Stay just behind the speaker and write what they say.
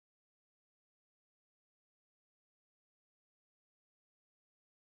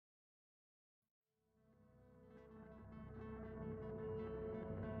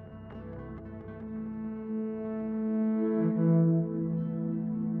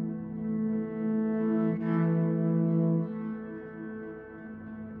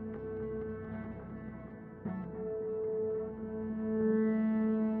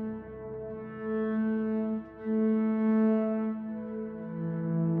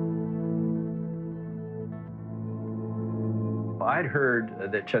Well, I'd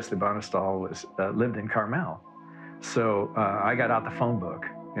heard that Chesley Bonestall lived in Carmel. So I got out the phone book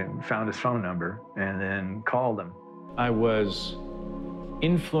and found his phone number and then called him. I was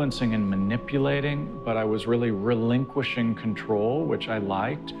influencing and manipulating, but I was really relinquishing control, which I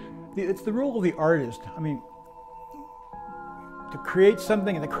liked. It's the role of the artist, I mean, to create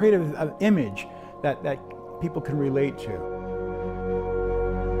something, and to create an image that people can relate to.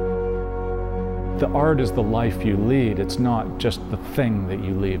 The art is the life you lead. It's not just the thing that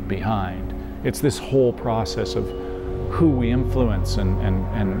you leave behind. It's this whole process of who we influence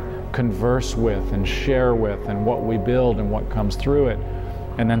and converse with and share with and what we build and what comes through it.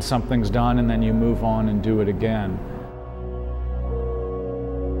 And then something's done and then you move on and do it again.